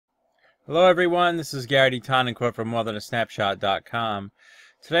Hello everyone, this is Gary Tonencourt from MoreThanASnapshot.com.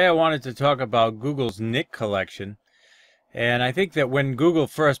 Today I wanted to talk about Google's Nick collection. And I think that when Google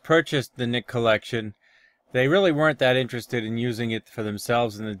first purchased the Nick collection, they really weren't that interested in using it for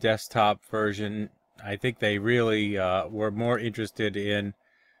themselves in the desktop version. I think they really were more interested in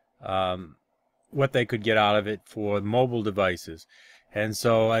what they could get out of it for mobile devices. And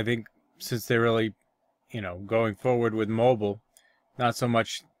so I think since they're really, going forward with mobile, not so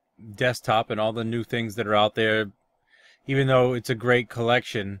much desktop and all the new things that are out there, even though it's a great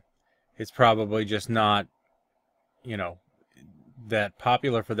collection, it's probably just not, that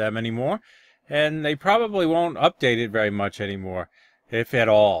popular for them anymore. And they probably won't update it very much anymore, if at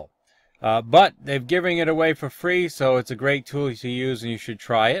all. But they're giving it away for free, so it's a great tool to use and you should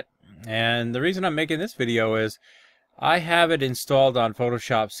try it. And the reason I'm making this video is I have it installed on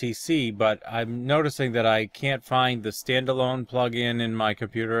Photoshop CC, but I'm noticing that I can't find the standalone plugin in my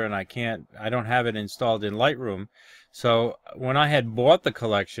computer, and I don't have it installed in Lightroom. So when I had bought the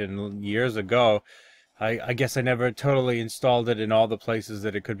collection years ago, I guess I never totally installed it in all the places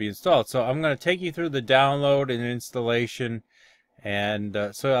that it could be installed. So I'm going to take you through the download and installation, and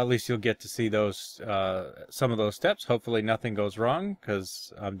so at least you'll get to see those some of those steps. Hopefully nothing goes wrong,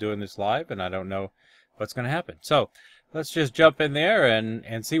 because I'm doing this live and I don't know what's going to happen. So let's just jump in there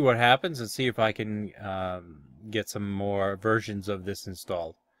and see what happens, and see if I can get some more versions of this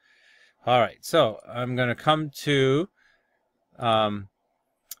installed. Alright, so I'm going to come to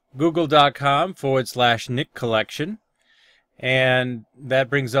google.com/Nick collection, and that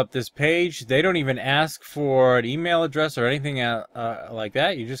brings up this page. They don't even ask for an email address or anything like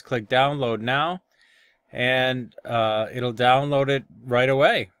that. You just click download now, and it'll download it right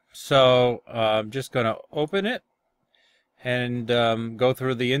away. So I'm just going to open it and go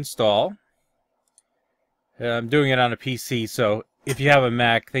through the install. I'm doing it on a PC, so if you have a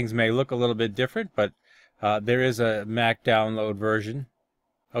Mac, things may look a little bit different, but there is a Mac download version.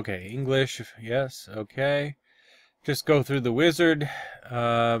 Okay, English, yes, okay. Just go through the wizard,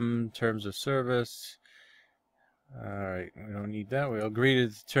 terms of service. Alright, we don't need that. We'll agree to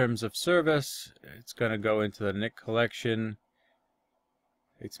the terms of service. It's going to go into the Nick collection.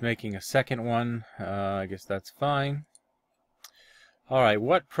 It's making a second one. I guess that's fine. Alright,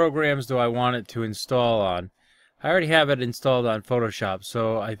 what programs do I want it to install on? I already have it installed on Photoshop,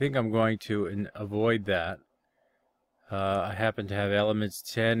 so I think I'm going to avoid that. I happen to have Elements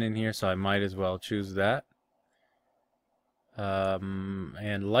 10 in here, so I might as well choose that. And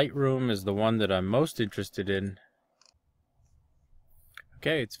Lightroom is the one that I'm most interested in.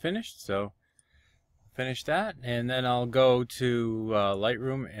 Okay, it's finished, so finish that, and then I'll go to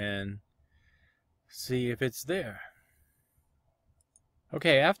Lightroom and see if it's there.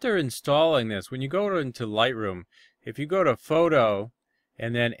 Okay, after installing this, when you go into Lightroom, if you go to Photo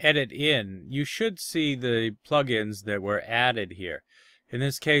and then Edit In, you should see the plugins that were added here. In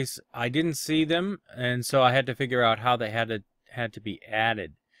this case, I didn't see them, and so I had to figure out how they had to be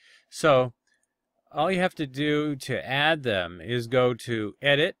added. So all you have to do to add them is go to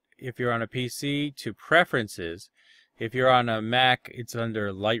Edit, if you're on a PC, to Preferences. If you're on a Mac, it's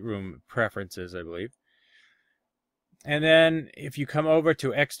under Lightroom Preferences, I believe. And then if you come over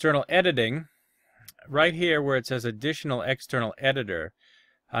to External Editing, right here where it says Additional External Editor,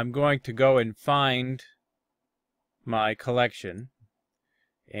 I'm going to go and find my collection.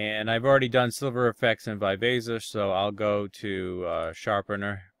 And I've already done Silver Effects and Viveza, so I'll go to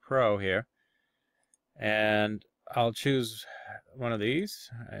Sharpener Pro here. And I'll choose one of these.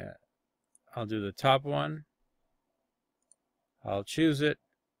 I'll do the top one. I'll choose it.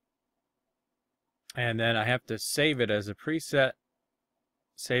 And then I have to save it as a preset.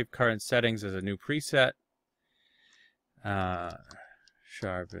 Save current settings as a new preset.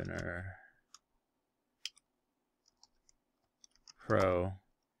 Sharpener Pro.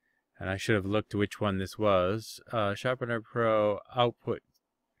 And I should have looked which one this was. Sharpener Pro output.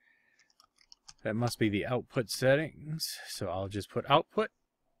 That must be the output settings. So I'll just put output.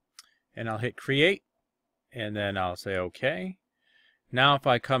 And I'll hit create. And then I'll say OK. Now if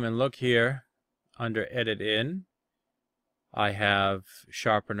I come and look here under Edit In, I have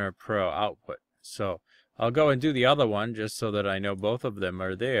Sharpener Pro output. So I'll go and do the other one just so that I know both of them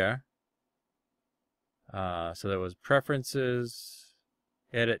are there. So there was Preferences,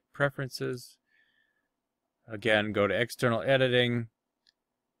 Edit Preferences. Again, go to External Editing.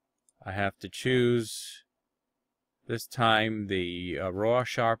 I have to choose, this time, the raw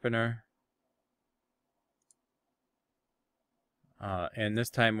sharpener. And this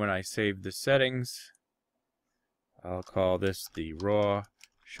time when I save the settings, I'll call this the raw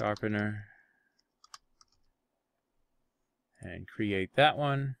sharpener. And create that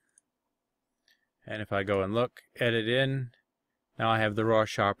one. And if I go and look, edit in, now I have the raw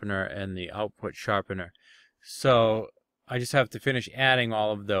sharpener and the output sharpener. So I just have to finish adding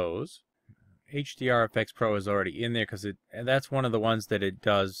all of those. HDRFX Pro is already in there because that's one of the ones that it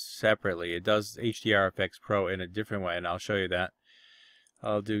does separately. It does HDRFX Pro in a different way, and I'll show you that.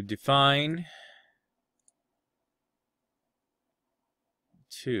 I'll do define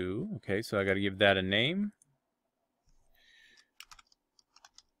to, okay, so I got to give that a name.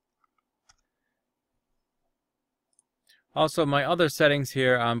 Also, my other settings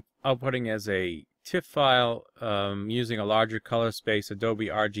here I'm outputting as a TIFF file using a larger color space, Adobe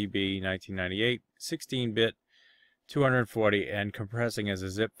RGB 1998, 16-bit, 240, and compressing as a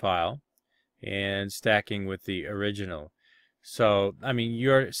zip file and stacking with the original. So, I mean,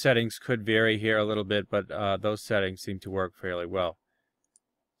 your settings could vary here a little bit, but those settings seem to work fairly well.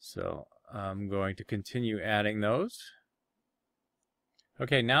 So I'm going to continue adding those.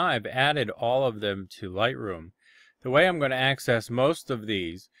 Okay, now I've added all of them to Lightroom. The way I'm going to access most of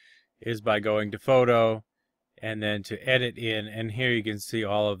these is by going to Photo and then to Edit In, and here you can see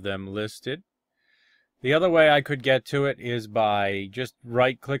all of them listed. The other way I could get to it is by just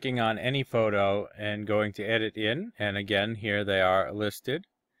right-clicking on any photo and going to Edit In, and again, here they are listed.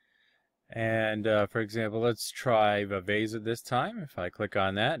 And for example, let's try Viveza this time. If I click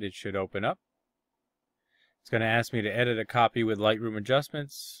on that, it should open up. It's going to ask me to edit a copy with Lightroom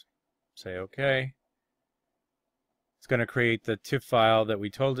adjustments. Say OK. It's going to create the TIFF file that we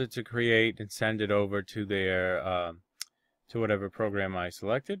told it to create and send it over to their to whatever program I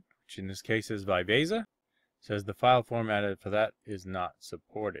selected, which in this case is Viveza. It says the file formatted for that is not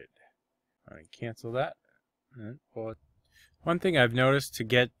supported. All right, cancel that. One thing I've noticed, to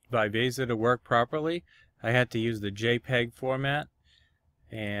get Viveza to work properly, I had to use the JPEG format,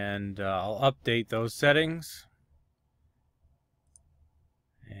 and I'll update those settings.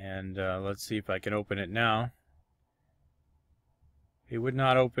 And let's see if I can open it now. It would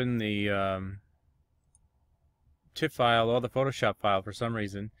not open the TIFF file or the Photoshop file for some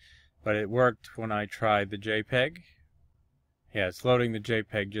reason, but it worked when I tried the JPEG. Yeah, it's loading the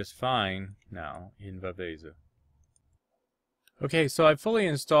JPEG just fine now in Viveza. Okay, so I fully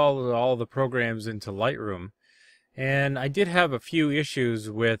installed all the programs into Lightroom, and I did have a few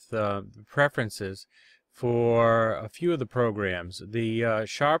issues with preferences for a few of the programs. The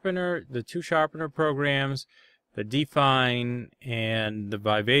sharpener, the two sharpener programs, the Define and the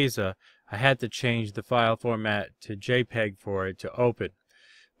Viveza, I had to change the file format to JPEG for it to open.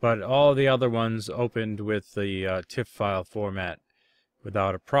 But all the other ones opened with the TIFF file format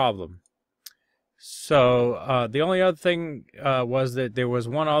without a problem. So the only other thing was that there was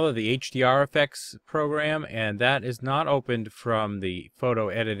one other, the HDRFX program, and that is not opened from the Photo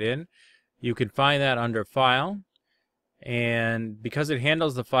Edit In. You can find that under File, and because it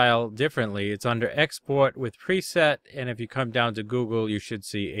handles the file differently, it's under Export with Preset, and if you come down to Google, you should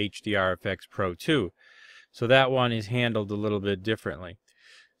see HDRFX Pro 2. So that one is handled a little bit differently.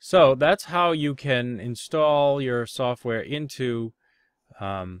 So that's how you can install your software into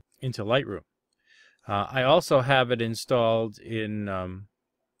Lightroom. I also have it installed in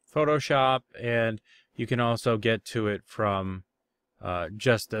Photoshop, and you can also get to it from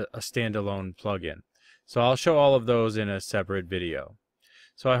just a standalone plugin. So I'll show all of those in a separate video.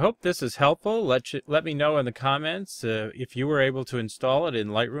 So I hope this is helpful. Let me know in the comments if you were able to install it in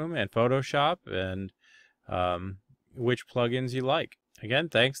Lightroom and Photoshop, and which plugins you like. Again,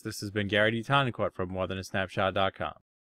 thanks. This has been Gary D. Tonicourt from morethanasnapshot.com.